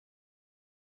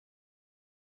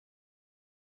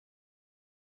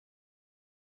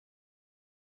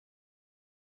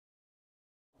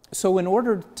So in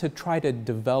order to try to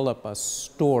develop a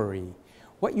story,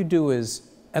 what you do is,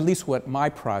 at least what my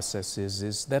process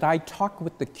is that I talk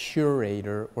with the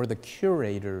curator or the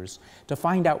curators to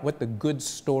find out what the good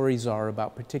stories are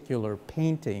about particular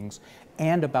paintings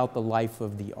and about the life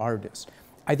of the artist.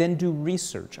 I then do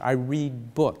research. I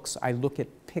read books. I look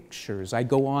at pictures. I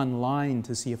go online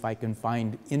to see if I can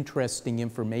find interesting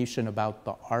information about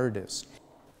the artist.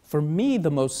 For me,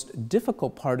 the most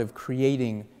difficult part of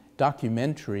creating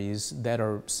documentaries that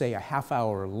are, say, a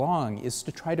half-hour long is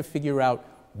to try to figure out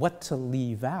what to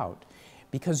leave out.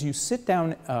 Because you sit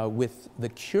down with the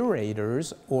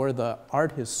curators or the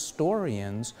art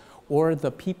historians or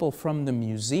the people from the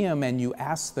museum and you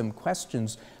ask them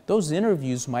questions, those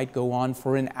interviews might go on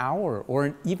for an hour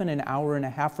or even an hour and a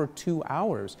half or 2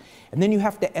 hours. And then you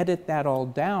have to edit that all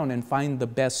down and find the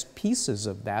best pieces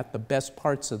of that, the best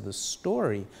parts of the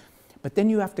story. But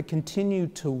then you have to continue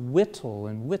to whittle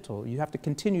and whittle. You have to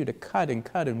continue to cut and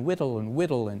cut and whittle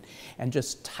and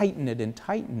just tighten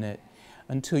it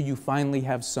until you finally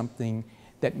have something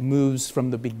that moves from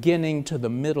the beginning to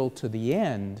the middle to the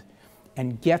end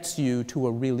and gets you to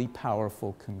a really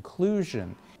powerful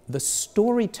conclusion. The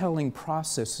storytelling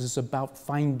process is about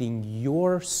finding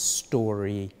your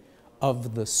story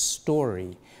of the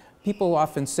story. People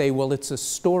often say, well, it's a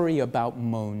story about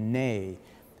Monet.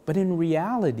 But in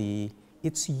reality,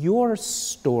 it's your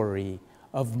story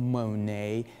of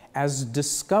Monet as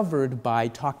discovered by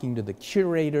talking to the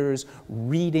curators,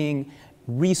 reading,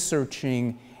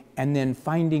 researching, and then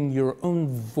finding your own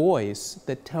voice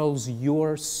that tells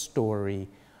your story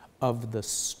of the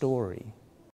story.